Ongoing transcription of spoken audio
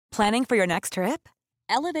Planning for your next trip?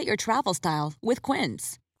 Elevate your travel style with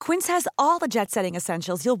Quince. Quince has all the jet-setting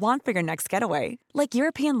essentials you'll want for your next getaway, like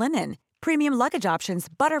European linen, premium luggage options,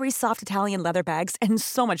 buttery soft Italian leather bags, and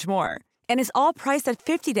so much more. And is all priced at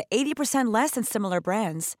 50 to 80% less than similar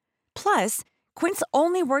brands. Plus, Quince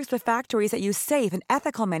only works with factories that use safe and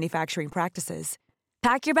ethical manufacturing practices.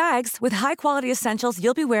 Pack your bags with high-quality essentials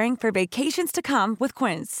you'll be wearing for vacations to come with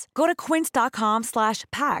Quince. Go to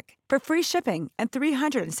quince.com/pack for free shipping and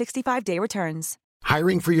 365-day returns.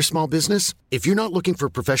 Hiring for your small business? If you're not looking for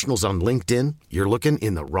professionals on LinkedIn, you're looking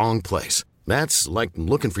in the wrong place. That's like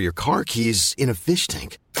looking for your car keys in a fish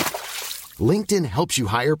tank. LinkedIn helps you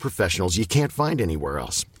hire professionals you can't find anywhere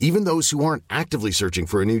else, even those who aren't actively searching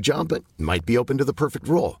for a new job but might be open to the perfect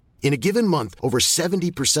role. In a given month, over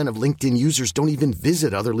 70% of LinkedIn users don't even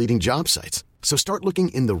visit other leading job sites. So start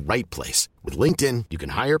looking in the right place. With LinkedIn, you can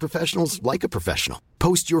hire professionals like a professional.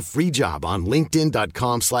 Post your free job on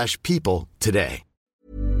linkedin.com/people today.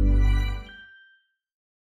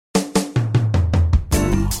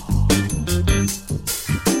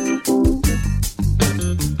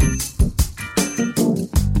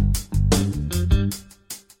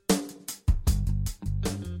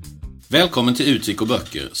 Välkommen till Utvik och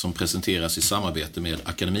böcker som presenteras i samarbete med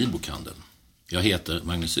Akademibokhandeln. Jag heter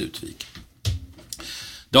Magnus Utvik.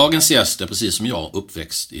 Dagens gäst är precis som jag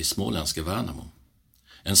uppväxt i småländska Värnamo.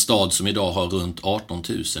 En stad som idag har runt 18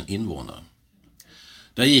 000 invånare.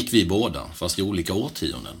 Där gick vi båda, fast i olika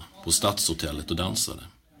årtionden, på Stadshotellet och dansade.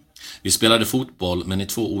 Vi spelade fotboll men i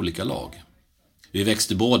 2 olika lag. Vi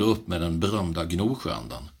växte båda upp med den berömda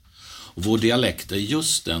Gnosjöandan. Och vår dialekt är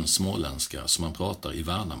just den småländska som man pratar i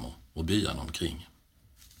Värnamo och byarna omkring.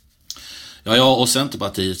 Ja, jag och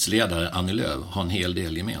Centerpartiets ledare Annie Lööf har en hel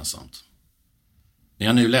del gemensamt. När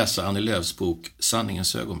jag nu läser Annie Lööfs bok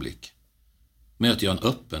Sanningens ögonblick möter jag en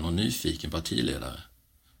öppen och nyfiken partiledare,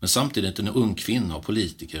 men samtidigt en ung kvinna och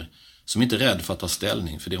politiker som inte är rädd för att ta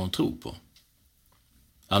ställning för det hon tror på.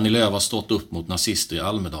 Annie Lööf har stått upp mot nazister i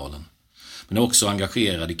Almedalen, men är också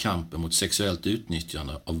engagerad i kampen mot sexuellt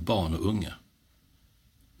utnyttjande av barn och unga.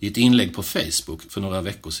 I ett inlägg på Facebook för några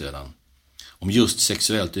veckor sedan om just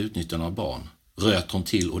sexuellt utnyttjande av barn röt hon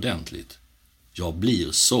till ordentligt. Jag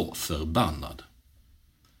blir så förbannad.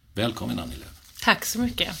 Välkommen Annie Lööf. Tack så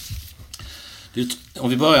mycket. Om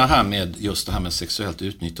vi börjar här med just det här med sexuellt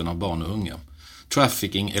utnyttjande av barn och unga.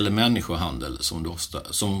 Trafficking eller människohandel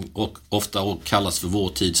som ofta kallas för vår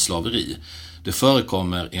tids slaveri. Det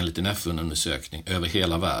förekommer enligt en FN-undersökning över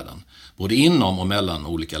hela världen, både inom och mellan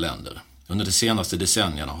olika länder. Under de senaste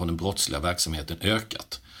decennierna har den brottsliga verksamheten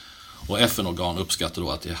ökat. Och FN-organ uppskattar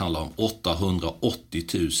då att det handlar om 880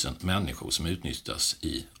 000 människor som utnyttjas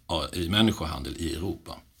i människohandel i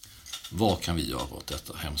Europa. Vad kan vi göra åt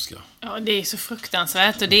detta hemska? Ja, det är så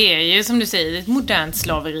fruktansvärt och det är ju som du säger ett modernt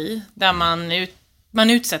slaveri där man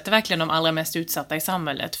utsätter verkligen de allra mest utsatta i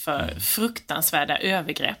samhället för fruktansvärda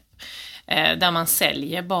övergrepp. Där man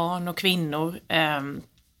säljer barn och kvinnor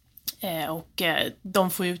och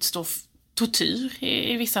de får utstå tortyr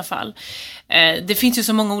i vissa fall. Det finns ju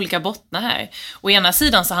så många olika bottnar här. Å ena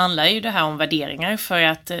sidan så handlar ju det här om värderingar, för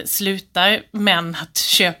att slutar män att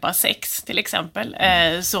köpa sex till exempel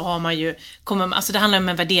så har man ju alltså det handlar om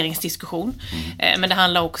en värderingsdiskussion. Men det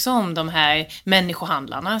handlar också om de här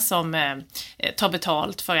människohandlarna som tar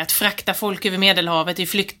betalt för att frakta folk över Medelhavet. Det är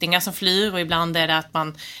flyktingar som flyr och ibland är det att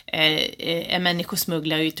man är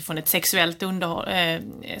människosmugglare utifrån ett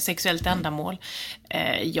sexuellt ändamål.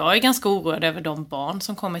 Jag är ganska oroad över de barn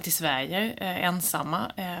som kommer till Sverige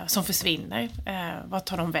ensamma, som försvinner. Vad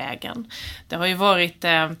tar de vägen? Det har ju varit,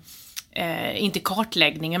 inte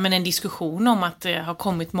kartläggningar, men en diskussion om att det har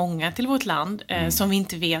kommit många till vårt land som vi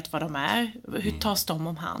inte vet vad de är. Hur tas de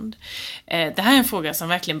om hand? Det här är en fråga som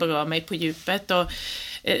verkligen berör mig på djupet. Och,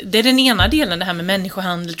 det är den ena delen, det här med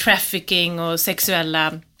människohandel, trafficking och sexuell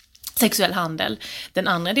handel. Den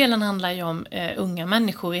andra delen handlar ju om unga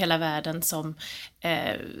människor i hela världen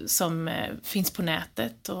som finns på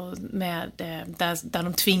nätet och där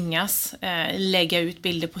de tvingas lägga ut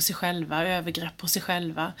bilder på sig själva, övergrepp på sig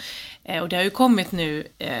själva. Och det har ju kommit nu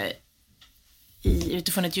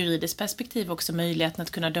utifrån ett juridiskt perspektiv också möjligheten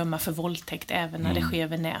att kunna döma för våldtäkt även när det sker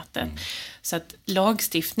över nätet. Så att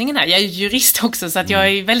lagstiftningen här, jag är jurist också så att jag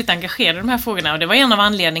är väldigt engagerad i de här frågorna och det var en av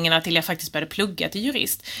anledningarna till jag faktiskt började plugga till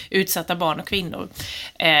jurist, utsatta barn och kvinnor.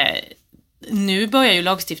 Nu börjar ju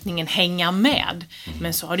lagstiftningen hänga med,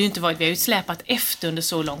 men så har det ju inte varit. Vi har ju släpat efter under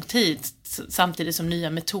så lång tid samtidigt som nya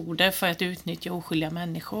metoder för att utnyttja oskyldiga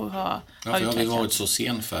människor har Varför har vi varit så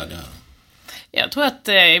senfärdiga? Jag tror att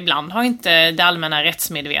ibland har inte det allmänna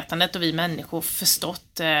rättsmedvetandet och vi människor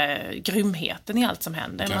förstått grymheten i allt som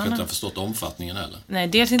händer. Kanske inte har förstått omfattningen heller. Nej,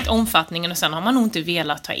 dels inte omfattningen och sen har man nog inte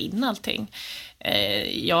velat ta in allting.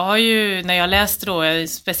 Jag har ju, när jag läste då, jag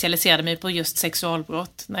specialiserade mig på just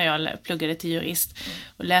sexualbrott när jag pluggade till jurist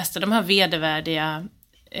och läste de här vedervärdiga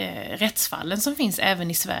rättsfallen som finns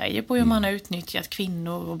även i Sverige på hur man har utnyttjat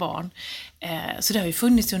kvinnor och barn. Så det har ju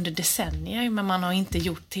funnits under decennier, men man har inte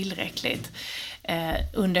gjort tillräckligt.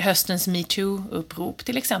 Under höstens MeToo-upprop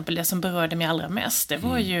till exempel, det som berörde mig allra mest, det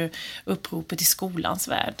var ju uppropet i skolans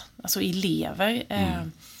värld. Alltså elever,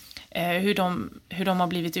 hur de har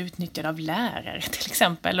blivit utnyttjade av lärare till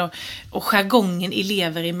exempel, och jargongen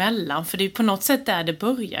elever emellan, för det är på något sätt där det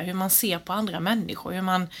börjar, hur man ser på andra människor,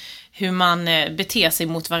 hur man beter sig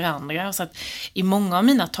mot varandra. Så att i många av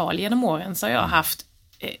mina tal genom åren så har jag haft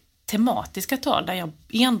tematiska tal där jag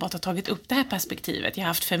enbart har tagit upp det här perspektivet. Jag har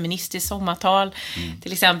haft feministiskt sommartal,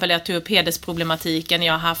 till exempel jag tog upp hedersproblematiken.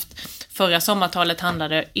 Jag har haft, förra sommartalet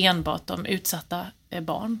handlade enbart om utsatta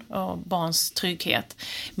barn och barns trygghet.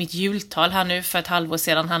 Mitt jultal här nu för ett halvår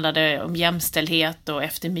sedan handlade om jämställdhet och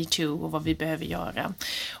efter MeToo och vad vi behöver göra.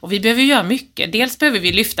 Och vi behöver göra mycket. Dels behöver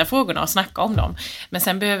vi lyfta frågorna och snacka om dem. Men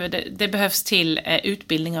sen det behövs till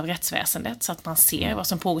utbildning av rättsväsendet så att man ser vad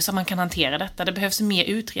som pågår, så att man kan hantera detta. Det behövs mer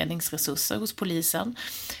utredningsresurser hos polisen.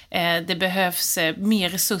 Det behövs mer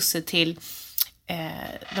resurser till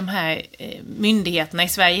de här myndigheterna. I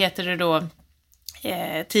Sverige heter det då,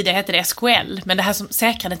 tidigare hette det SKL, men det här som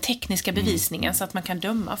säkrar den tekniska bevisningen så att man kan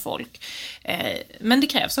döma folk. Men det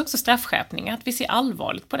krävs också straffskärpningar, att vi ser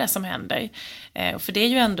allvarligt på det som händer. För det är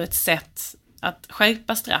ju ändå ett sätt att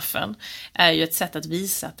skärpa straffen, är ju ett sätt att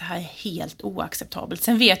visa att det här är helt oacceptabelt.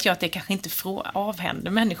 Sen vet jag att det kanske inte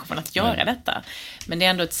avhänder människor från att göra detta, men det är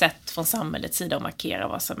ändå ett sätt från samhällets sida att markera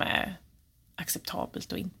vad som är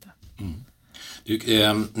acceptabelt och inte.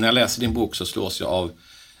 När jag läser din bok så slås jag av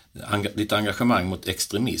ditt engagemang mot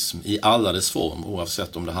extremism i alla dess form,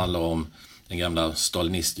 oavsett om det handlar om den gamla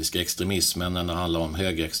stalinistiska extremismen eller det handlar om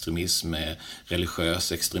högerextremism,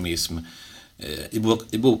 religiös extremism.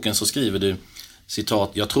 I boken så skriver du,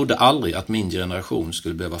 citat, jag trodde aldrig att min generation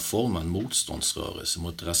skulle behöva forma en motståndsrörelse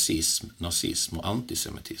mot rasism, nazism och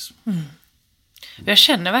antisemitism. Jag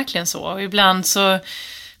känner verkligen så, och ibland så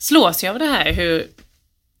slås jag av det här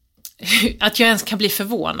att jag ens kan bli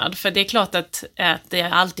förvånad, för det är klart att det har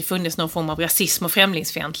alltid funnits någon form av rasism och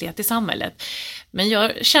främlingsfientlighet i samhället. Men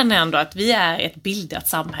jag känner ändå att vi är ett bildat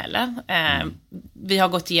samhälle. Vi har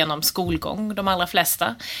gått igenom skolgång, de allra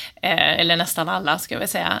flesta, eller nästan alla ska jag väl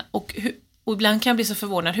säga. Och ibland kan jag bli så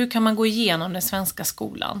förvånad, hur kan man gå igenom den svenska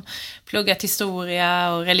skolan, plugga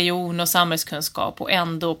historia och religion och samhällskunskap och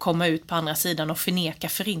ändå komma ut på andra sidan och förneka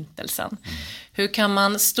förintelsen? Hur kan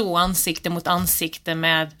man stå ansikte mot ansikte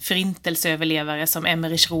med förintelseöverlevare som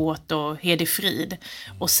Emmerich Roth och Hedi Frid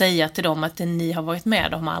och säga till dem att det ni har varit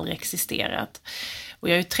med om har aldrig existerat? Och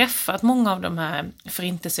jag har ju träffat många av de här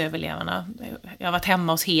förintelseöverlevarna. Jag har varit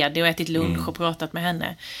hemma hos Hedi och ätit lunch och pratat med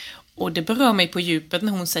henne. Och det berör mig på djupet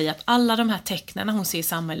när hon säger att alla de här tecknen hon ser i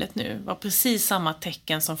samhället nu var precis samma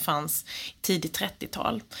tecken som fanns i tidigt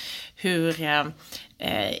 30-tal. Hur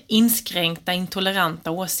inskränkta,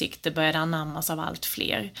 intoleranta åsikter började anammas av allt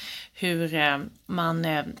fler. Hur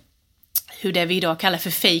det vi idag kallar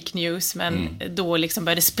för fake news, men då liksom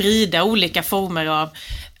började sprida olika former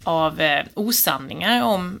av osanningar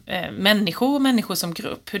om människor och människor som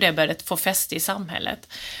grupp. Hur det började få fäste i samhället.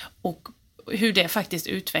 Och hur det faktiskt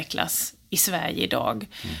utvecklas i Sverige idag.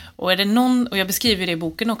 Och är det någon, och jag beskriver det i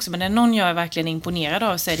boken också, men är det någon jag är verkligen imponerad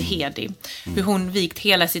av så är det Hedi. Hur hon vikt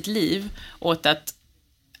hela sitt liv åt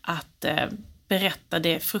att berätta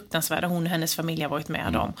det fruktansvärda hon och hennes familj har varit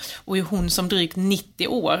med om. Och hur hon som drygt 90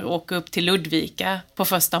 år åker upp till Ludvika på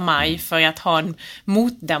 1 maj för att ha en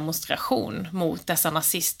motdemonstration mot dessa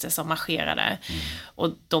nazister som marscherar där.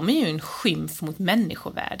 Och de är ju en skymf mot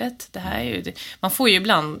människovärdet. Det här är ju, man får ju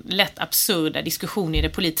ibland lätt absurda diskussioner i det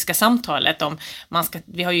politiska samtalet om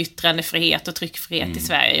vi har ju yttrandefrihet och tryckfrihet i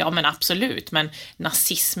Sverige. Ja, men absolut. Men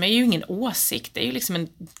nazism är ju ingen åsikt. Det är ju liksom en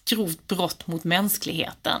grovt brott mot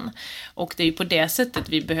mänskligheten. Och det är ju på det sättet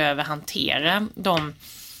vi behöver hantera de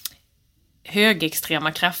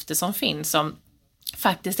högerextrema krafter som finns, som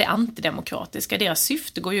faktiskt är antidemokratiska. Deras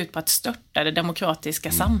syfte går ju ut på att störta det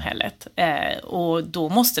demokratiska samhället. Och då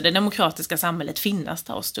måste det demokratiska samhället finnas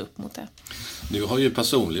där och stå upp mot det. Du har ju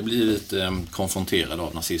personligen blivit konfronterad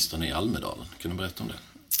av nazisterna i Almedalen. Kan du berätta om det?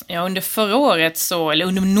 Ja,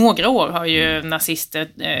 under några år har ju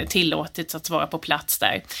nazister tillåtits att vara på plats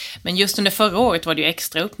där. Men just under förra året var det ju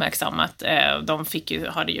extra uppmärksammat. De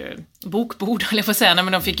hade ju bokbord, eller jag får säga,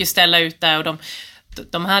 men de fick ju ställa ut där och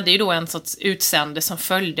de hade ju då en sorts utsände som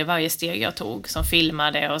följde varje steg jag tog, som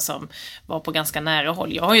filmade och som var på ganska nära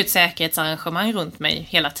håll. Jag har ju ett säkerhetsarrangemang runt mig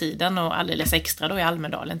hela tiden och alldeles extra då i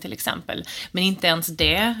Almedalen till exempel. Men inte ens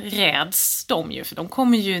det räds de ju, för de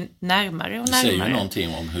kommer ju närmare och närmare. Det säger ju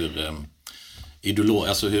någonting om hur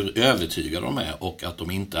övertygade de är och att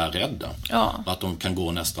de inte är rädda. Ja. Och att de kan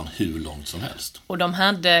gå nästan hur långt som helst. Och de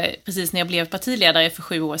hade, precis när jag blev partiledare för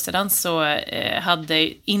 7 år sedan, så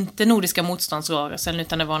hade inte Nordiska motståndsrörelsen,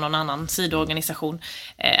 utan det var någon annan sidoorganisation,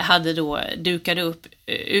 hade då dukade upp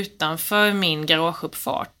utanför min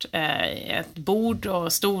garageuppfart ett bord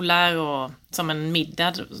och stolar och som en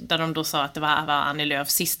middag där de då sa att det var Annie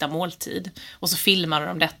Lööfs sista måltid. Och så filmade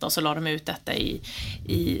de detta och så la de ut detta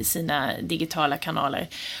i sina digitala kanaler.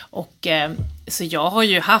 Och så jag har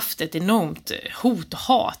ju haft ett enormt hot och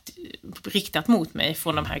hat riktat mot mig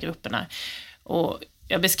från de här grupperna. Och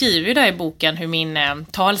jag beskriver ju där i boken hur min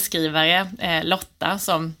talskrivare Lotta,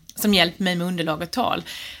 som hjälper mig med underlag och tal,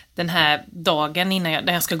 den här dagen innan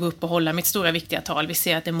där jag ska gå upp och hålla mitt stora viktiga tal. Vi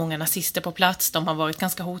ser att det är många nazister på plats. De har varit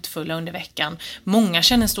ganska hotfulla under veckan. Många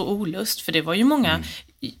känner stor olust, för det var ju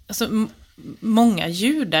många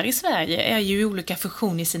judar i Sverige är ju i olika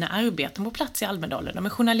funktioner i sina arbeten på plats i Almedalen. De är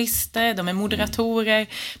journalister, de är moderatorer,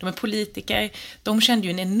 de är politiker. De kände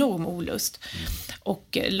ju en enorm olust.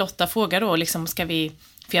 Och Lotta frågade då, liksom, för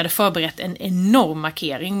jag hade förberett en enorm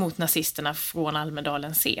markering mot nazisterna från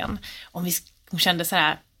Almedalens scen. Hon kände så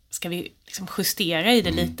här, ska vi liksom justera i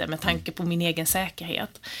det lite med tanke på min egen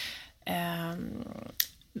säkerhet?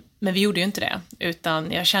 Men vi gjorde ju inte det,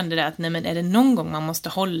 utan jag kände det att nej, men är det någon gång man måste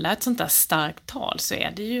hålla ett sånt där starkt tal så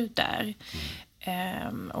är det ju där.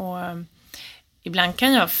 Och ibland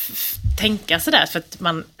kan jag tänka sådär, för att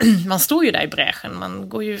man står ju där i bräschen, man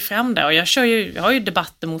går ju fram där, och jag har ju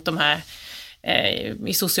debatter mot de här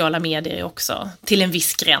i sociala medier också, till en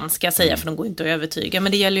viss gräns ska jag säga, för de går inte att övertyga,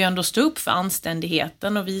 men det gäller ju ändå att stå upp för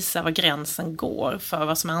anständigheten och visa var gränsen går för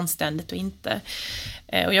vad som är anständigt och inte.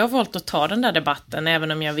 Och jag har valt att ta den där debatten,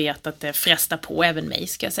 även om jag vet att det frestar på även mig,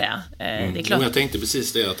 ska jag säga. Det är klart. Jag tänkte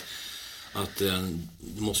precis det, att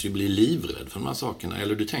du måste ju bli livrädd för de här sakerna,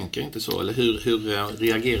 eller du tänker inte så, eller hur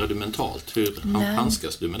reagerar du mentalt? Hur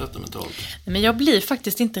handskas du med detta mentalt? Men jag blir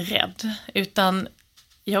faktiskt inte rädd, utan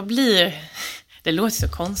jag blir... Det låter så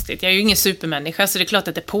konstigt. Jag är ju ingen supermänniska, så det är klart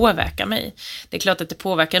att det påverkar mig. Det är klart att det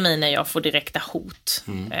påverkar mig när jag får direkta hot.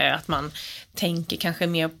 Att man tänker kanske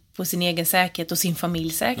mer på sin egen säkerhet och sin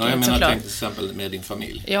familjs säkerhet. Ja, jag menar, tänk till exempel med din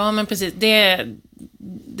familj. Ja, men precis.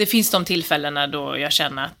 Det finns de tillfällena då jag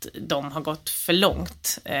känner att de har gått för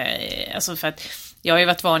långt. Alltså för att jag har ju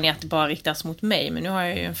varit van i att det bara riktas mot mig, men nu har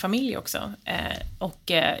jag ju en familj också.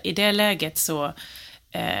 Och i det läget så...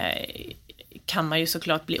 kan man ju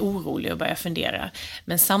såklart bli orolig och börja fundera.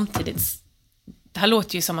 Men samtidigt, det här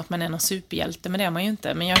låter ju som att man är någon superhjälte, men det är man ju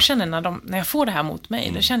inte. Men jag känner när jag får det här mot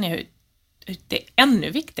mig, då känner jag hur det är ännu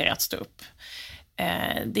viktigare att stå upp.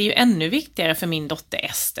 Det är ju ännu viktigare för min dotter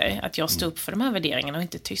Ester att jag står upp för de här värderingarna och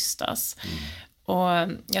inte tystas. Och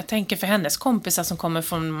jag tänker för hennes kompisar som kommer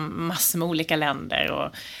från massor med olika länder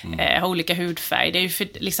och har olika hudfärg. Det är ju för,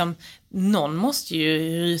 liksom, någon måste ju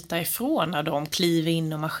ryta ifrån när de kliver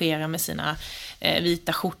in och marscherar med sina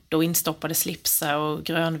vita skjortor och instoppade slipsar och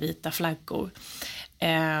grönvita flaggor.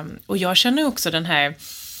 Och jag känner också den här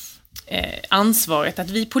ansvaret att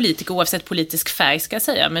vi politiker, oavsett politisk färg ska jag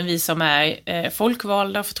säga, men vi som är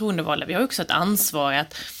folkvalda och förtroendevalda, vi har också ett ansvar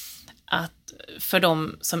att för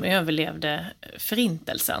de som överlevde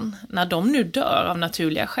förintelsen, när de nu dör av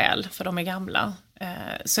naturliga skäl, för de är gamla,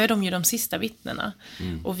 så är de ju de sista vittnena.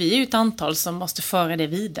 Och vi är ju ett antal som måste föra det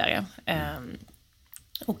vidare.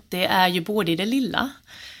 Och det är ju både i det lilla,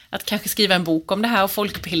 att kanske skriva en bok om det här och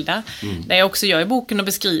folkbilda, där jag också gör i boken och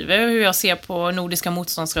beskriver hur jag ser på Nordiska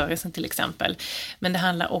motståndsrörelsen till exempel. Men det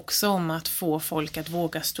handlar också om att få folk att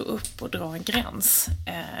våga stå upp och dra en gräns.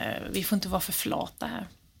 Vi får inte vara för flata här.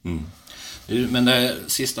 Men det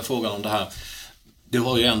sista frågan om det här, du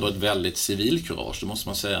har ju ändå ett väldigt civilkurage, det måste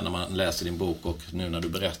man säga när man läser din bok och nu när du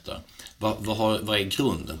berättar. Vad är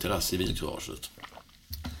grunden till det här civilkuraget?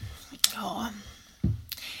 Ja,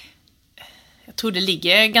 jag tror det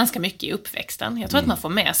ligger ganska mycket i uppväxten. Jag tror att man får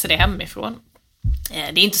med sig det hemifrån. Det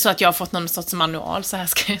är inte så att jag har fått någon sorts manual, så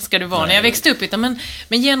här ska du vara när jag växte upp, utan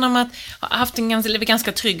men genom att ha haft en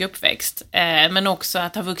ganska trygg uppväxt, men också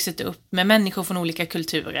att ha vuxit upp med människor från olika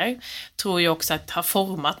kulturer, tror jag också att har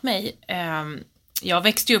format mig. Jag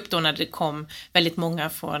växte upp då när det kom väldigt många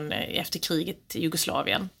från efter kriget i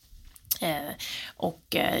Jugoslavien.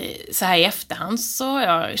 Så här i efterhand så har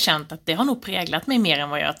jag känt att det har nog präglat mig mer än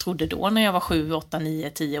vad jag trodde då när jag var 7, 8, 9,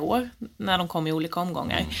 10 år, när de kom i olika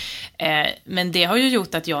omgångar. Men det har ju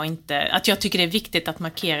gjort att jag tycker det är viktigt att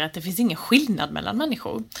markera att det finns ingen skillnad mellan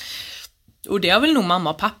människor. Och det har väl nog mamma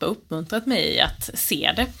och pappa uppmuntrat mig att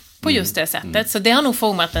se det på just det sättet. Så det har nog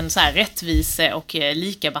format en så här rättvise- och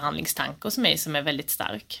likabehandlingstanke hos mig som är väldigt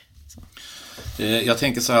stark. Så. Jag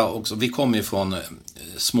tänker så här också, vi kommer ju från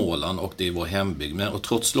Småland och det är vår hembygd, och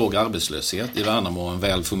trots låg arbetslöshet i Värnamo och en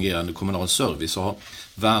väl fungerande kommunal service så har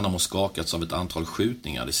Värnamo skakats av ett antal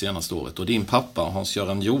skjutningar det senaste året. Och din pappa,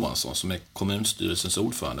 Hans-Göran Johansson, som är kommunstyrelsens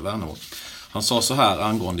ordförande i Värnamo, han sa så här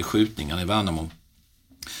angående skjutningarna i Värnamo: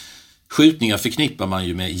 skjutningar förknippar man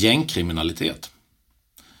ju med gängkriminalitet.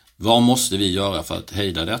 Vad måste vi göra för att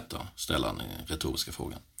hejda detta? Ställer han den retoriska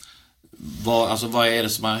frågan. Vad är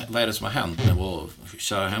det som har hänt med vår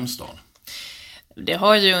kära hemstad? Det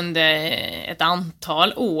har ju under ett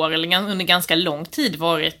antal år, eller under ganska lång tid,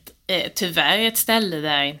 varit tyvärr ett ställe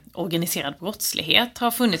där organiserad brottslighet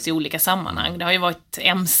har funnits i olika sammanhang. Det har ju varit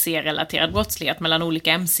MC-relaterad brottslighet mellan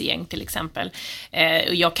olika MC-gäng till exempel.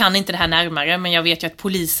 Jag kan inte det här närmare, men jag vet ju att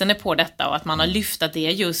polisen är på detta och att man har lyft att det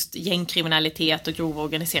är just gängkriminalitet och grov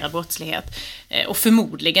organiserad brottslighet. Och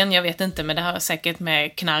förmodligen, jag vet inte, men det har säkert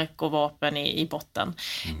med knark och vapen i botten.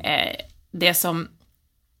 Det som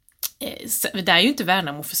det är ju inte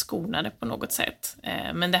Värnamo förskonade på något sätt.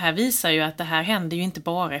 Men det här visar ju att det här händer ju inte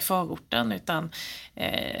bara i förorten, utan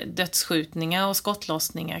dödsskjutningar och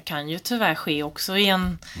skottlossningar kan ju tyvärr ske också i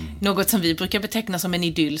något som vi brukar beteckna som en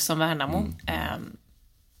idyll som Värnamo.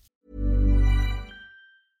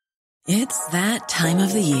 It's that time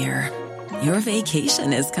of the year. Your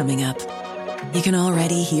vacation is coming up. You can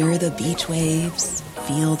already hear the beach waves,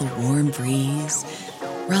 feel the warm breeze,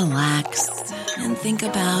 relax and think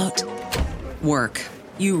about work.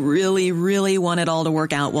 You really, really want it all to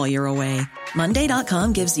work out while you're away.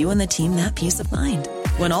 Monday.com gives you and the team that peace of mind.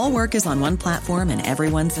 When all work is on one platform and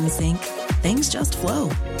everyone's in sync, things just flow.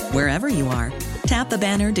 Wherever you are, tap the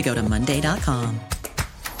banner to go to Monday.com.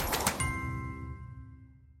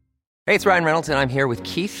 Hey, it's Ryan Reynolds, and I'm here with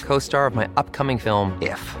Keith, co-star of my upcoming film,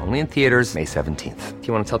 If, only in theaters May 17th. Do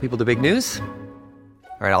you want to tell people the big news?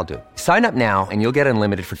 All right, I'll do it. Sign up now and you'll get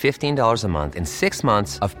unlimited for $15 a month and 6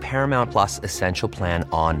 months of Paramount Plus Essential Plan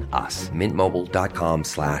on us.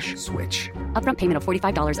 MintMobile.com/switch. Upfront payment of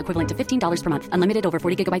 $45 equivalent to $15 per month. Unlimited over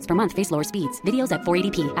 40 gigabytes per month. Face lower speeds. Videos at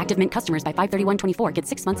 480p. Active Mint customers by 531.24 get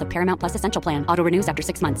 6 months of Paramount Plus Essential Plan. Auto renews after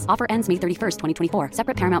 6 months. Offer ends May 31st, 2024.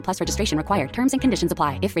 Separate Paramount Plus registration required. Terms and conditions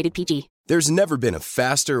apply if rated PG. There's never been a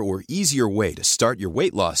faster or easier way to start your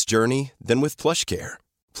weight loss journey than with PlushCare.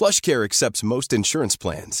 PlushCare accepts most insurance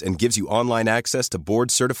plans and gives you online access to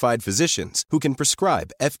board-certified physicians who can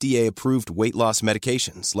prescribe FDA-approved weight loss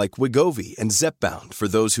medications like Wegovy and Zepbound for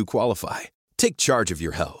those who qualify. Take charge of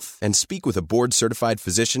your health and speak with a board-certified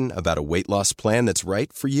physician about a weight loss plan that's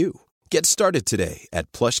right for you. Get started today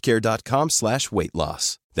at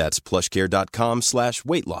plushcare.com/weightloss. That's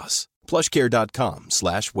plushcare.com/weightloss.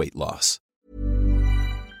 plushcare.com/weightloss.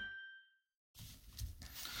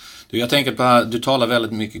 Jag tänker på, du talar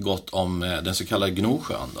väldigt mycket gott om den så kallade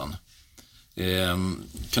Gnosjöandan.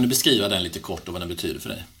 Kan du beskriva den lite kort och vad den betyder för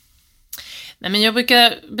dig? Nej, men jag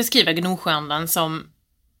brukar beskriva Gnosjöandan som,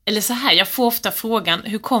 eller så här, jag får ofta frågan,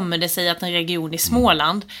 hur kommer det sig att en region i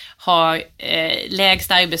Småland har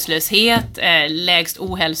lägst arbetslöshet, lägst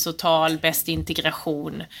ohälsotal, bäst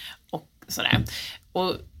integration och sådär.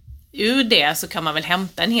 Och ur det så kan man väl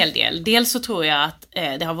hämta en hel del. Dels så tror jag att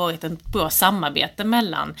det har varit ett bra samarbete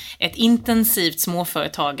mellan ett intensivt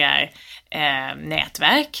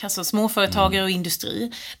småföretagare-nätverk, alltså småföretagare och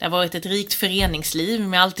industri. Det har varit ett rikt föreningsliv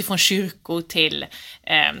med allt ifrån kyrkor till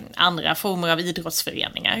andra former av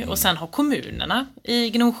idrottsföreningar. Och sen har kommunerna i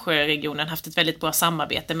Gnosjöregionen haft ett väldigt bra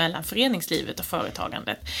samarbete mellan föreningslivet och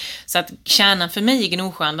företagandet. Så att kärnan för mig i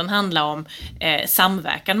Gnosjöandan handlar om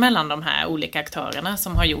samverkan mellan de här olika aktörerna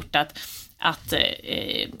som har gjort att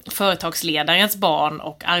företagsledarens barn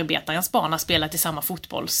och arbetarens barn har spelat i samma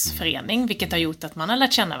fotbollsförening, vilket har gjort att man har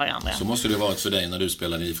lärt känna varandra. Så måste det ha varit för dig när du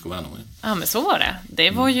spelade i IFK Värnamo. Ja, men så var det. Det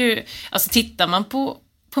var ju, alltså tittar man på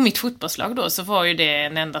mitt fotbollslag då, så var ju det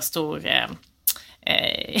en enda stor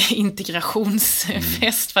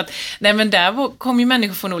integrationsfest. För att, nej, men där kom ju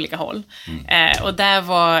människor från olika håll. Och där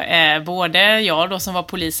var både jag då som var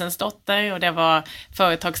polisens dotter, och det var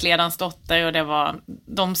företagsledarens dotter, och det var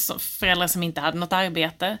de föräldrar som inte hade något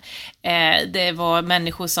arbete. Det var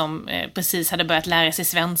människor som precis hade börjat lära sig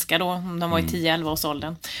svenska då, de var i 10-11 års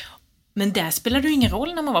åldern. Men där spelar det ju ingen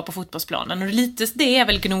roll när man var på fotbollsplanen. Och det är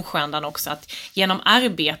väl Gnosjöandan också, att genom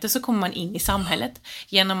arbete så kommer man in i samhället.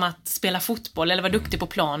 Genom att spela fotboll eller vara duktig på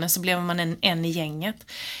planen så blev man en i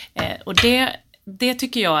gänget. Och det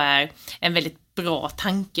tycker jag är en väldigt bra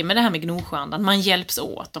tanke med det här med Gnosjöandan. Man hjälps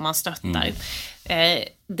åt och man stöttar.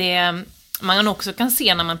 Det man också kan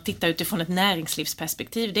se när man tittar utifrån ett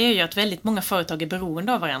näringslivsperspektiv, det är ju att väldigt många företag är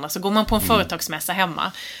beroende av varandra. Så går man på en företagsmässa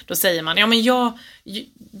hemma, då säger man,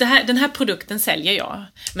 den här produkten säljer jag,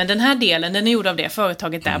 men den här delen, den är gjord av det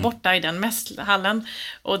företaget där borta i den mässhallen,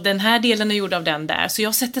 och den här delen är gjord av den där, så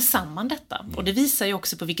jag sätter samman detta. Och det visar ju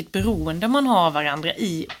också på vilket beroende man har av varandra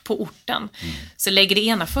på orten. Så lägger det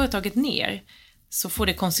ena företaget ner, så får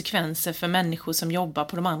det konsekvenser för människor som jobbar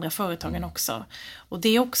på de andra företagen också. Och det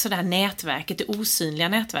är också det här nätverket, det osynliga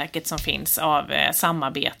nätverket som finns av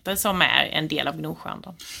samarbete som är en del av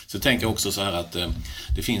Gnosjöandan. Så jag tänker också så här att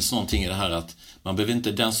det finns någonting i det här att man behöver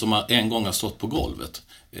inte, den som en gång har stått på golvet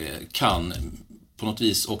kan på något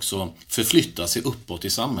vis också förflytta sig uppåt i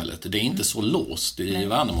samhället. Det är inte så låst i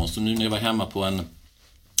Värnamo. Så nu när jag var hemma på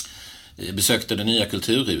besökte det nya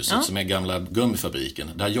kulturhuset som är gamla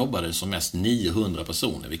gummifabriken. Där jobbade det som mest 900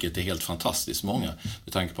 personer, vilket är helt fantastiskt många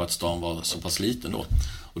med tanke på att stan var så pass liten då.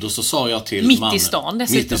 Och då så sa jag till mannen... Mitt i stan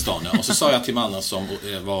dessutom. Mitt i stan, ja. Och så sa jag till mannen som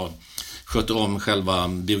sköter om själva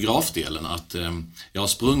biografdelen att jag har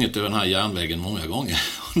sprungit över den här järnvägen många gånger.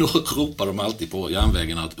 Och då ropar de alltid på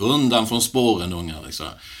järnvägen att undan från spåren, ungar. Liksom.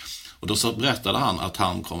 Och då så berättade han att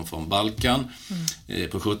han kom från Balkan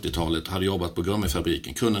på 70-talet, hade jobbat på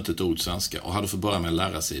gummifabriken, kunde inte ett ord svenska och hade fått börja med att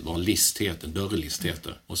lära sig vad list heter, dörrlist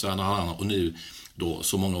heter. Och sen och nu då,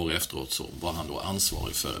 så många år efteråt, så var han då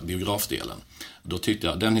ansvarig för biografdelen. Då tyckte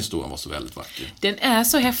jag den historien var så väldigt vacker. Den är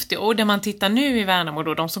så häftig, och där man tittar nu i Värnamo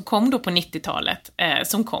då, de som kom då på 90-talet,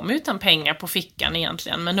 som kom utan pengar på fickan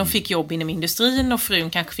egentligen, men de fick jobb inom industrin och frun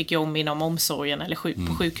kanske fick jobb inom omsorgen eller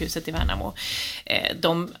på sjukhuset i Värnamo.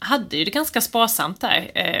 De hade ju det ganska sparsamt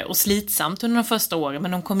där och slitsamt under de första åren,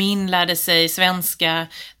 men de kom in, lärde sig svenska,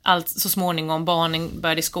 allt så småningom, barnen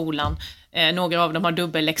började i skolan. Några av dem har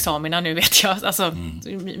dubbelexamina nu, vet jag, alltså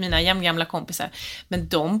mina jämngamla kompisar. Men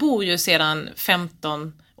de bor ju sedan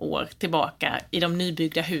 15 år tillbaka i de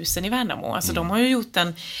nybyggda husen i Värnamo. Alltså de har ju gjort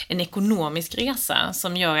en ekonomisk resa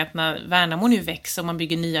som gör att när Värnamo nu växer och man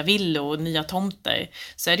bygger nya villor och nya tomter,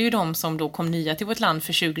 så är det ju de som då kom nya till vårt land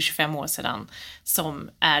för 20-25 år sedan som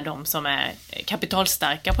är de som är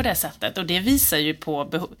kapitalstarka på det sättet. Och det visar ju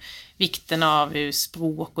på vikten av hur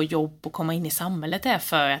språk och jobb och komma in i samhället är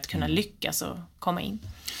för att kunna lyckas och komma in.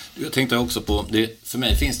 Jag tänkte också på, för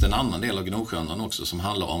mig finns det en annan del av Gnosjöandan också som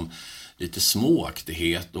handlar om lite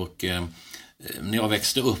småaktighet, och när jag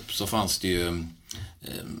växte upp så fanns det ju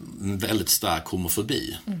en väldigt stark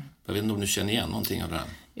homofobi. Jag vet inte om du känner igen någonting av det här.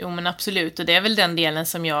 Jo, men absolut, och det är väl den delen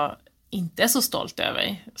som jag inte är så stolt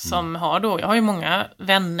över. Som jag har ju många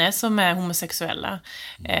vänner som är homosexuella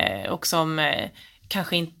och som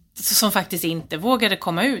kanske inte, som faktiskt inte vågade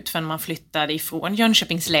komma ut förrän man flyttade ifrån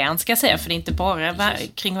Jönköpings län, ska jag säga, för det är inte bara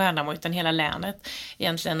kring Värnamo utan hela länet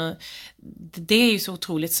egentligen. Och det är ju så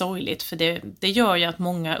otroligt sorgligt, för det gör ju att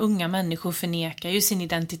många unga människor förnekar ju sin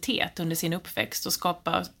identitet under sin uppväxt och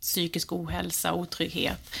skapar psykisk ohälsa och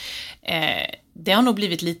otrygghet. Det har nog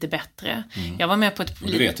blivit lite bättre. Jag var med på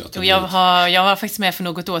jag var faktiskt med för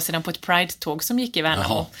något år sedan på ett Pride-tåg som gick i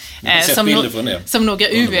Värnamo. Som några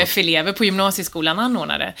UF-elever på gymnasieskolan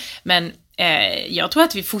anordnade. Men jag tror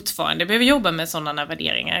att vi fortfarande behöver jobba med sådana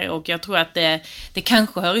värderingar, och jag tror att det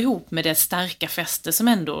kanske hör ihop med det starka fäste som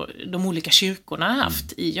ändå de olika kyrkorna har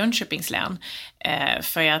haft i Jönköpings län.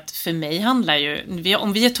 För att för mig handlar ju,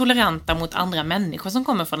 om vi är toleranta mot andra människor som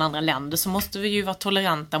kommer från andra länder, så måste vi ju vara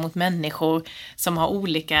toleranta mot människor som har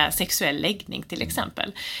olika sexuell läggning till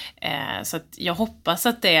exempel. Så att jag hoppas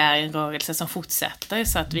att det är en rörelse som fortsätter,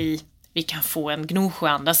 så att vi kan få en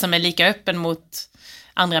Gnosjöanda som är lika öppen mot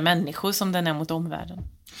andra människor som den är mot omvärlden.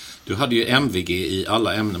 Du hade ju MVG i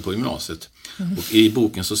alla ämnen på gymnasiet. Och i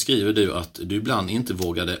boken så skriver du att du ibland inte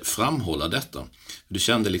vågade framhålla detta. Du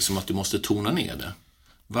kände liksom att du måste tona ner det.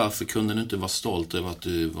 Varför kunde du inte vara stolt över att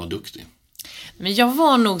du var duktig? Men jag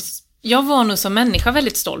var nog som människa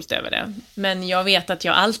väldigt stolt över det. Men jag vet att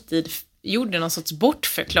jag alltid gjorde någon sorts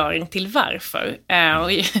bortförklaring till varför.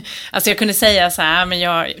 Alltså jag kunde säga så här, men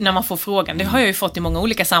när man får frågan, det har jag ju fått i många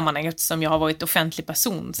olika sammanhang eftersom jag har varit offentlig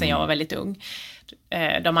person sedan jag var väldigt ung.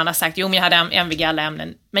 Där man har sagt, men jag hade MVG i alla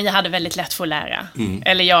ämnen, men jag hade väldigt lätt för att lära.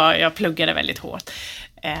 Eller jag pluggade väldigt hårt.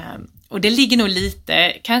 Och det ligger nog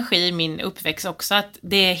lite, kanske i min uppväxt också, att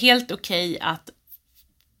det är helt okej att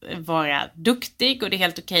vara duktig och det är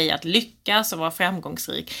helt okej att lyckas och vara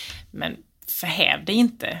framgångsrik. Men förhäv dig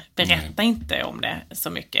inte, berätta inte om det så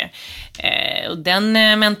mycket. Och den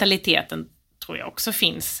mentaliteten tror jag också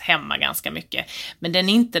finns hemma ganska mycket. Men den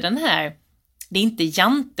är inte det är inte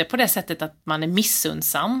jante på det sättet att man är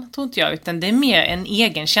missundsam, tror inte jag, utan det är mer en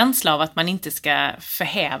egen känsla av att man inte ska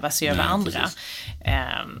förhäva sig över andra.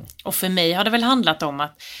 Och för mig har det väl handlat om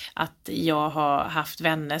att jag har haft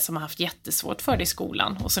vänner som har haft jättesvårt för det i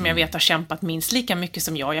skolan och som jag vet har kämpat minst lika mycket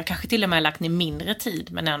som jag. Jag kanske till och med har lagt ner mindre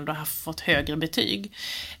tid men ändå har fått högre betyg.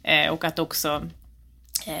 Och att också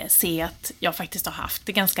se att jag faktiskt har haft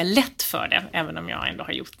det ganska lätt för det, även om jag ändå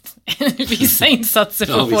har gjort vissa insatser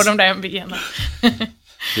för att få de där MBG:na.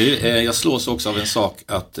 Jag slås också av en sak,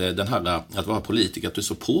 att den här att vara politiker, att du är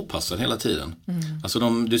så påpassad hela tiden. Alltså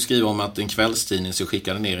du skriver om att en kvällstidning så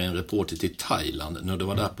skickade ner en reporter till Thailand när du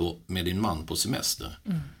var där med din man på semester.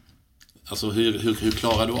 Alltså hur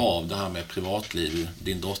klarar du av det här med privatliv,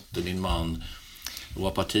 din dotter, din man och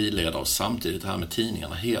vara partiledare och samtidigt det här med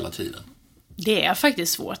tidningarna hela tiden? Det är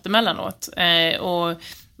faktiskt svårt emellanåt. Och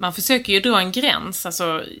man försöker ju dra en gräns.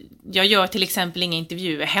 Alltså, jag gör till exempel inga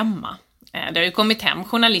intervjuer hemma. Det har ju kommit hem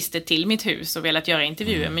journalister till mitt hus och velat göra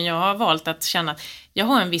intervjuer. Men jag har valt att känna att jag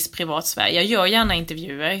har en viss privatsfär. Jag gör gärna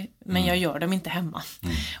intervjuer, men jag gör dem inte hemma.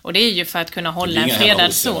 Och det är ju för att kunna hålla en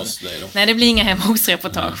fredad zon. Nej, det blir inga hemma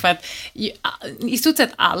hos-reportage. För att i stort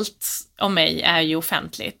sett allt om mig är ju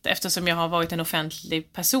offentligt. Eftersom jag har varit en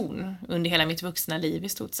offentlig person under hela mitt vuxna liv i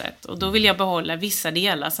stort sett. Och då vill jag behålla vissa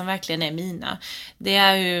delar som verkligen är mina. Det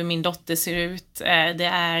är hur min dotter ser ut. Det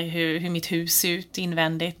är hur mitt hus ser ut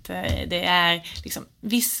invändigt. Det är liksom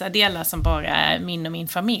vissa delar som bara är min och min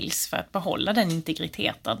familjs, för att behålla den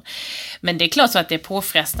integriteten. Men det är klart så att det är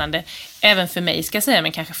påfrestande även för mig, ska jag säga,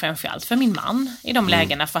 men kanske framförallt för min man i de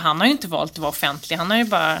lägena, för han har ju inte valt att vara offentlig. Han har ju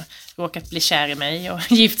bara råkat bli kär i mig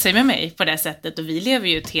och gift sig med mig på det sättet, och vi lever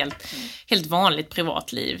ju ett helt vanligt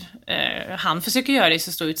privatliv. Han försöker göra det i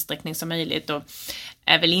så stor utsträckning som möjligt och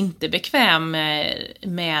är väl inte bekväm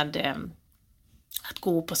med att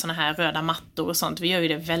gå på såna här röda mattor och sånt. Vi gör ju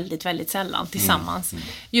det väldigt, väldigt sällan tillsammans.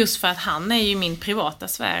 Just för att han är ju min privata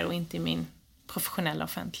sfär och inte min professionella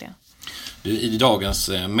offentliga. I dagens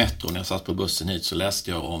Metro, när jag satt på bussen hit, så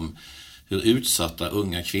läste jag om hur utsatta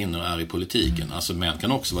unga kvinnor är i politiken. Alltså män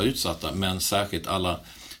kan också vara utsatta, men särskilt alla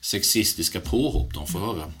sexistiska påhopp de får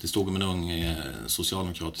höra. Det stod om en ung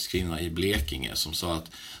socialdemokratisk kvinna i Blekinge som sa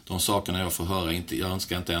att de sakerna jag får höra, jag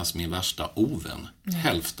önskar inte ens min värsta ovän.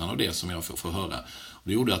 Hälften av det som jag får höra. Och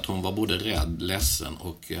det gjorde att hon var både rädd, ledsen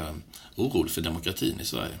och orolig för demokratin i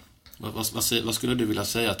Sverige. Vad skulle du vilja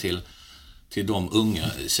säga till de unga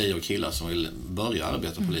tjejer och killar som vill börja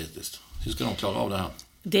arbeta politiskt? Hur ska de klara av det här?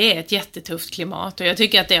 Det är ett jättetufft klimat, och jag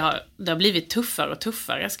tycker att det har blivit tuffare och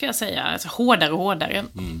tuffare, ska jag säga. Alltså hårdare och hårdare.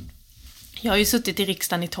 Jag har ju suttit i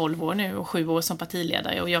riksdagen i 12 år nu och 7 år som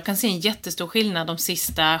partiledare, och jag kan se en jättestor skillnad de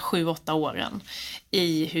sista 7-8 åren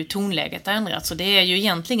i hur tonläget har ändrats. Så det är ju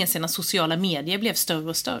egentligen sedan sociala medier blev större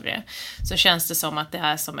och större, så känns det som att det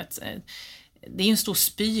är som det är ju en stor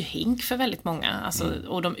spyhink för väldigt många. Alltså,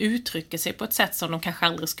 och de uttrycker sig på ett sätt som de kanske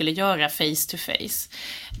aldrig skulle göra face to face.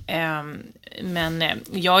 Men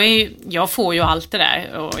jag får ju allt det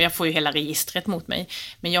där, och jag får ju hela registret mot mig.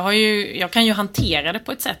 Men jag kan ju hantera det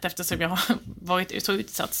på ett sätt eftersom jag har varit så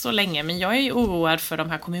utsatt så länge. Men jag är ju oroad för de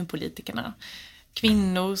här kommunpolitikerna.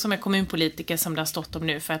 Kvinnor som är kommunpolitiker som det har stått om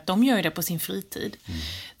nu, för att de gör ju det på sin fritid.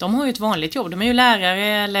 De har ju ett vanligt jobb. De är ju lärare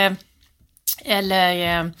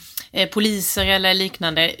eller poliser eller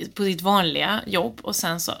liknande på sitt vanliga jobb, och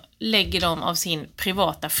sen så lägger de av sin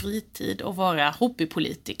privata fritid och vara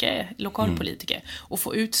hobbypolitiker, lokalpolitiker, och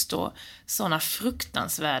få utstå sådana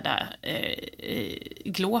fruktansvärda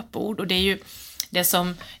glåpord. Och det är ju det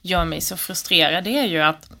som gör mig så frustrerad, det är ju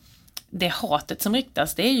att det hatet som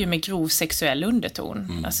riktas, det är ju med grov sexuell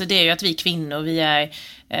underton. Alltså det är ju att vi kvinnor, vi är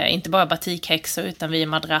inte bara batikhäxor, utan vi är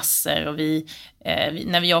madrasser, och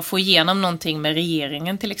när jag får igenom någonting med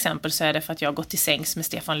regeringen till exempel, så är det för att jag har gått till sängs med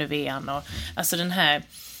Stefan Löfven, och alltså den här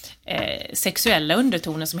sexuella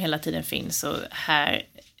undertonen som hela tiden finns. Och här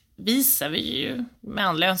visar vi ju med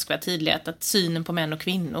all önskvärd tydlighet att synen på män och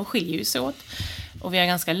kvinnor skiljer sig åt, och vi har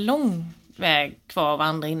ganska lång väg kvar av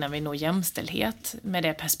andra innan vi når jämställdhet med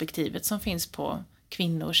det perspektivet som finns på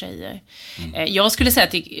kvinnor och tjejer. Jag skulle säga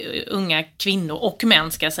till unga kvinnor och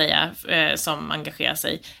män, ska jag säga, som engagerar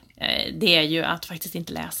sig, det är ju att faktiskt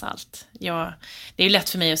inte läsa allt. Det är ju lätt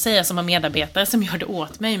för mig att säga som en medarbetare som gör det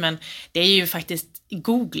åt mig, men det är ju faktiskt,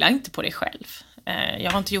 googla inte på dig själv.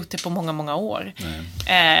 Jag har inte gjort det på många, många år.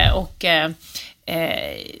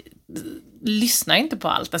 lyssnar inte på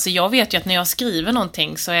allt. Alltså jag vet ju att när jag skriver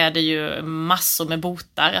någonting så är det ju massor med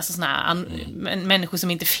botar, alltså såna här människor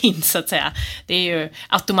som inte finns så att säga. Det är ju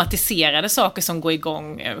automatiserade saker som går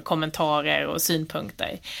igång, kommentarer och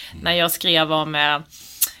synpunkter. När jag skrev om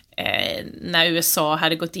när USA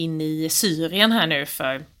hade gått in i Syrien här nu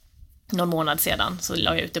för någon månad sedan, så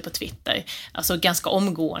la jag ut det på Twitter. Alltså ganska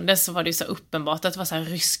omgående så var det ju så uppenbart att det var så här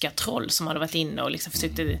ryska troll som hade varit inne och liksom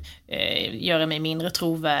försökte göra mig mindre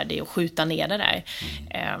trovärdig och skjuta ner det där.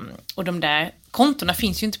 Och de där kontona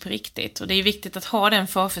finns ju inte på riktigt. Och det är viktigt att ha den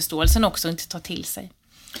förförståelsen också och inte ta till sig.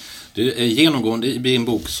 Det är genomgående i din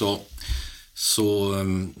bok så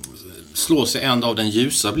slår sig ändå av den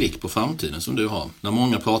ljusa blick på framtiden som du har. När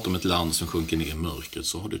många pratar om ett land som sjunker ner i mörkret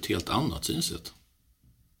så har du ett helt annat synsätt.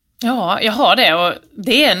 Ja, jag har det och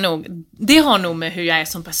det har nog med hur jag är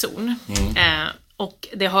som person. Och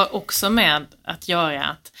det har också med att göra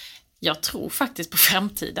att jag tror faktiskt på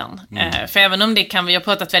framtiden. För även om vi har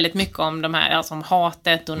pratat väldigt mycket om de här, alltså om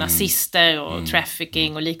hatet och nazister och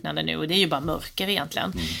trafficking och liknande nu, och det är ju bara mörker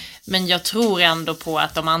egentligen. Men jag tror ändå på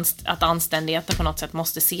att anständigheten på något sätt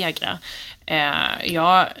måste segra.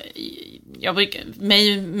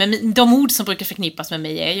 De ord som brukar förknippas med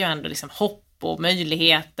mig är ju ändå liksom hopp och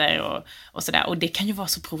möjligheter och sådär. Och det kan ju vara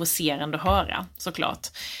så provocerande att höra, såklart.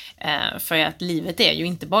 För att livet är ju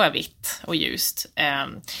inte bara vitt och ljust.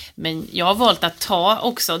 Men jag har valt att ta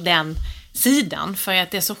också den sidan för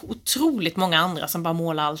att det är så otroligt många andra som bara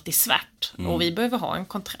målar allt i svart. Och vi behöver ha en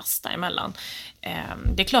kontrast däremellan.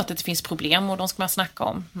 Det är klart att det finns problem och de ska man snacka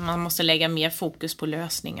om. Man måste lägga mer fokus på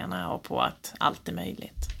lösningarna och på att allt är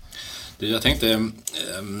möjligt. Jag tänkte,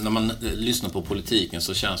 när man lyssnar på politiken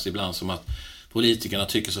så känns det ibland som att politikerna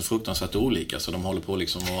tycker så fruktansvärt olika så de håller på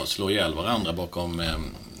liksom att slå ihjäl varandra bakom,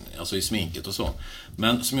 alltså i sminket och så.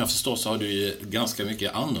 Men som jag förstår så har du ju ganska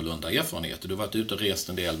mycket annorlunda erfarenheter. Du har varit ute och rest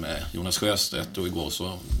en del med Jonas Sjöstedt och igår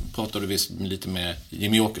så pratade du visst lite med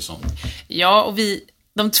Jimmy Åkesson. Ja, och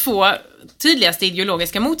de två tydligaste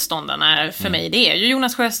ideologiska motståndarna för mig, det är ju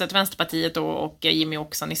Jonas Sjöstedt, Vänsterpartiet och Jimmy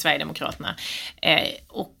Åkesson i Sverigedemokraterna.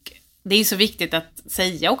 Och det är så viktigt att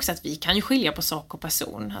säga också att vi kan ju skilja på sak och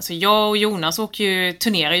person. Alltså jag och Jonas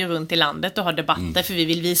turnerar ju runt i landet och har debatter för vi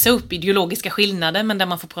vill visa upp ideologiska skillnader men där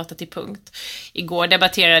man får prata till punkt. Igår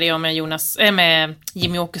debatterade jag med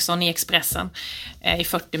Jimmy Åkesson i Expressen i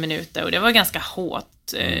 40 minuter och det var ganska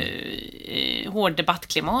hård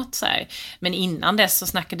debattklimat så här. Men innan dess så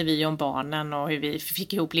snackade vi om barnen och hur vi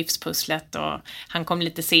fick ihop livspusslet och han kom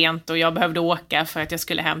lite sent och jag behövde åka för att jag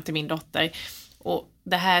skulle hem till min dotter. Och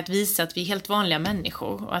det här att visa att vi är helt vanliga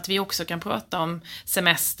människor och att vi också kan prata om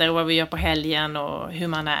semester och vad vi gör på helgen och hur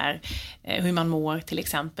man är, hur man mår till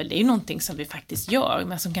exempel. Det är ju någonting som vi faktiskt gör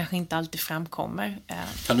men som kanske inte alltid framkommer.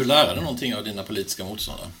 Kan du lära dig någonting av dina politiska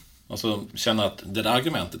motståndare? Alltså känna att det där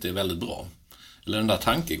argumentet är väldigt bra. Eller den där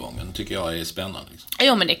tankegången tycker jag är spännande. Liksom.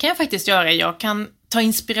 Ja, men det kan jag faktiskt göra. Jag kan ta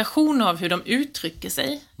inspiration av hur de uttrycker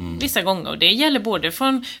sig vissa gånger. Det gäller både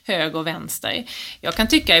från höger och vänster. Jag kan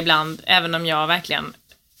tycka ibland, även om jag verkligen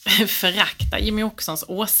föraktar Jimmy Åkessons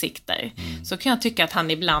åsikter, så kan jag tycka att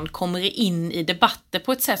han ibland kommer in i debatter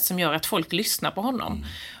på ett sätt som gör att folk lyssnar på honom.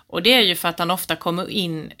 Och det är ju för att han ofta kommer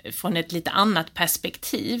in från ett lite annat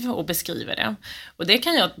perspektiv och beskriver det. Och det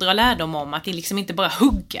kan jag dra lärdom om, att det liksom inte bara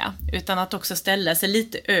hugga, utan att också ställa sig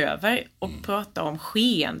lite över och prata om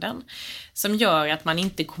skeenden som gör att man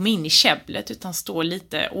inte kommer in i käbblet utan står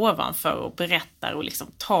lite ovanför och berättar och liksom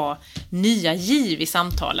tar nya giv i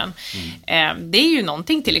samtalen. Det är ju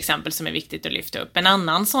någonting till exempel som är viktigt att lyfta upp. En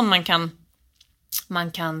annan sån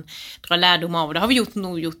man kan dra lärdom av, och det har vi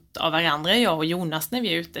gjort av varandra, jag och Jonas, när vi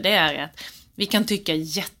är ute, det är att vi kan tycka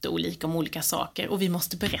jätteolika om olika saker och vi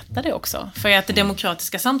måste berätta det också. För att det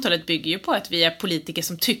demokratiska samtalet bygger ju på att vi är politiker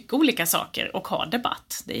som tycker olika saker och har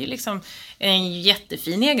debatt. Det är ju liksom en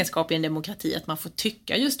jättefin egenskap i en demokrati att man får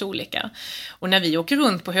tycka just olika. Och när vi åker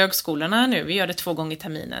runt på högskolorna nu, vi gör det 2 gånger i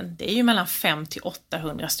terminen, det är ju mellan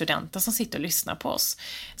 500-800 studenter som sitter och lyssnar på oss.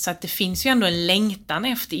 Så att det finns ju ändå en längtan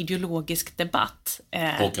efter ideologisk debatt.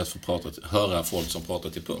 Och att få höra folk som pratar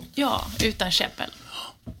till punkt. Ja, utan käppel.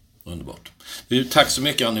 Underbart. Tack så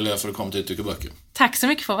mycket Annie Lööf för att du kom till Uttryck och böcker. Tack så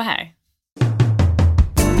mycket för att vara här.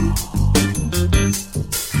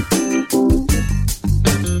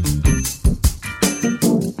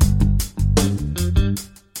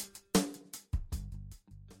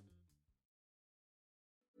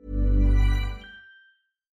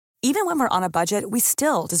 Even when we're on a budget, we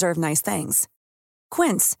still deserve nice things.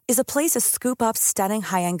 Quince is a place to scoop up stunning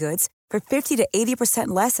high-end goods for 50 to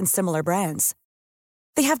 80% less than similar brands.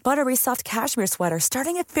 They have buttery soft cashmere sweaters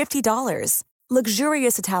starting at $50,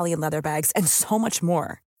 luxurious Italian leather bags, and so much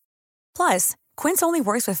more. Plus, Quince only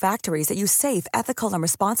works with factories that use safe, ethical, and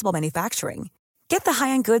responsible manufacturing. Get the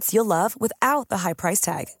high-end goods you'll love without the high price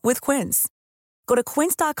tag with Quince. Go to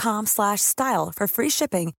quince.com/style for free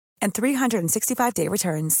shipping and 365-day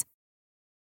returns.